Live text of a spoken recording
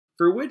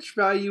For which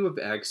value of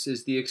x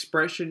is the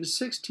expression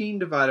 16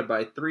 divided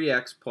by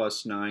 3x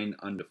plus 9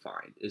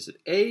 undefined? Is it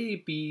A,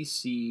 B,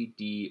 C,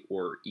 D,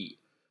 or E?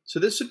 So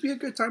this would be a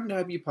good time to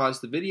have you pause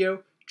the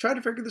video, try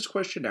to figure this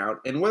question out,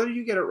 and whether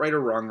you get it right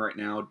or wrong right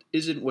now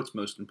isn't what's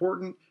most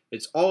important.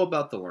 It's all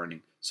about the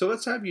learning. So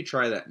let's have you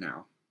try that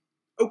now.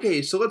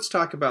 Okay, so let's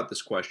talk about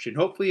this question.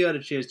 Hopefully you had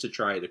a chance to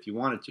try it if you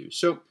wanted to.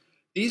 So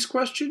these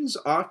questions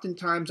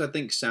oftentimes I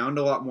think sound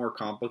a lot more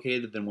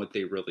complicated than what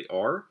they really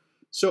are.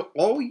 So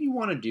all you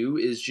want to do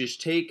is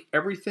just take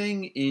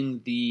everything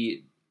in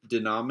the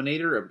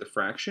denominator of the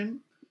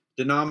fraction.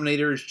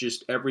 Denominator is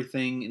just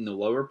everything in the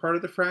lower part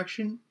of the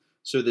fraction.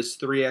 So this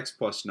 3x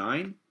plus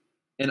 9.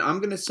 And I'm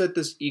going to set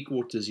this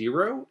equal to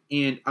 0.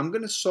 And I'm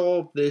going to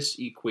solve this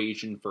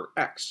equation for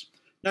x.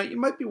 Now you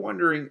might be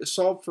wondering,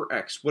 solve for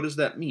x, what does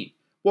that mean?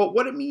 Well,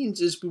 what it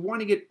means is we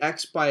want to get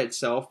x by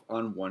itself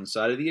on one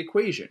side of the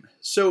equation.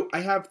 So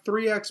I have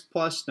 3x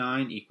plus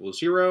 9 equals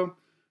 0.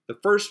 The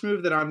first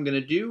move that I'm going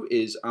to do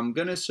is I'm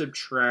going to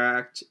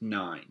subtract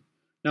 9.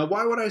 Now,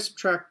 why would I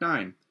subtract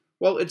 9?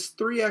 Well, it's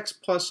 3x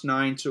plus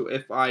 9, so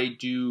if I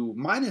do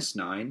minus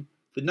 9,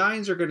 the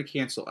 9s are going to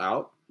cancel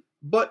out.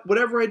 But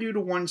whatever I do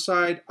to one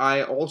side,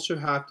 I also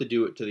have to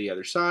do it to the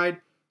other side.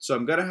 So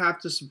I'm going to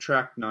have to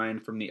subtract 9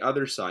 from the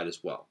other side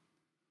as well.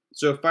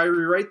 So if I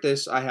rewrite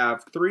this, I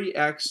have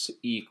 3x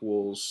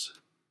equals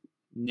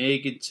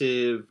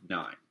negative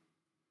 9.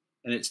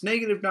 And it's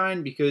negative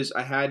 9 because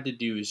I had to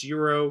do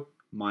 0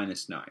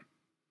 minus 9.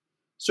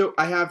 So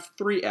I have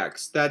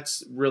 3x.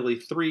 That's really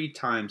 3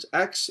 times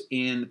x,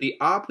 and the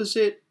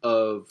opposite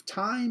of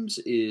times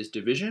is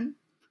division.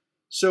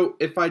 So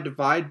if I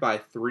divide by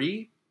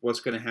 3,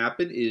 what's going to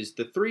happen is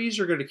the 3's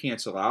are going to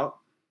cancel out,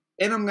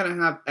 and I'm going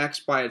to have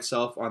x by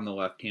itself on the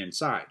left-hand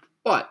side.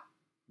 But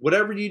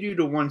whatever you do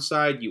to one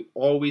side, you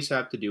always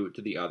have to do it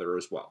to the other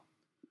as well.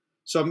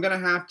 So I'm going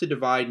to have to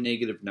divide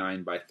negative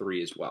 9 by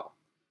 3 as well.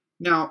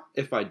 Now,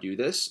 if I do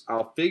this,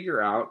 I'll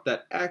figure out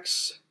that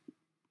x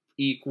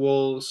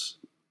equals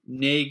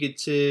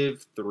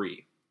negative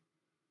 3.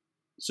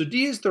 So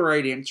D is the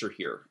right answer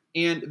here.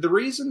 And the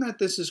reason that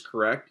this is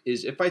correct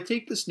is if I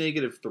take this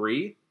negative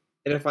 3,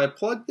 and if I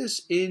plug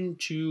this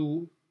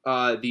into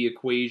the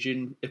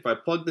equation, if I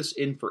plug this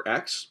in for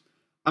x,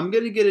 I'm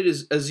going to get it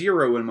as a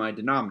 0 in my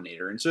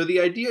denominator. And so the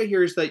idea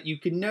here is that you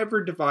can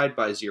never divide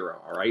by 0,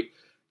 all right?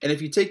 And if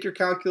you take your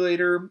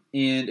calculator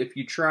and if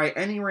you try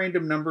any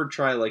random number,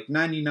 try like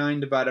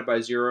 99 divided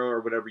by 0 or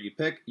whatever you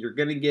pick, you're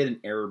going to get an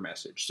error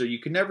message. So you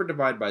can never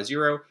divide by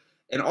 0.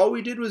 And all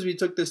we did was we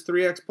took this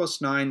 3x plus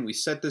 9, we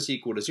set this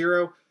equal to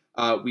 0,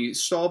 we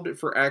solved it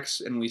for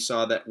x, and we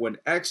saw that when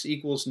x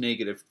equals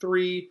negative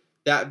 3,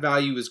 that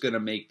value is going to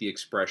make the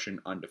expression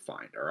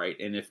undefined, all right?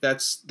 And if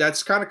that's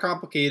kind of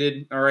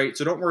complicated, all right,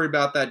 so don't worry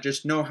about that.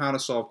 Just know how to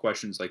solve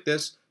questions like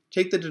this.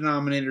 Take the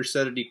denominator,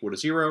 set it equal to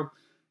 0,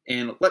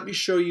 and let me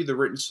show you the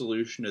written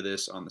solution to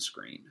this on the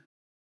screen.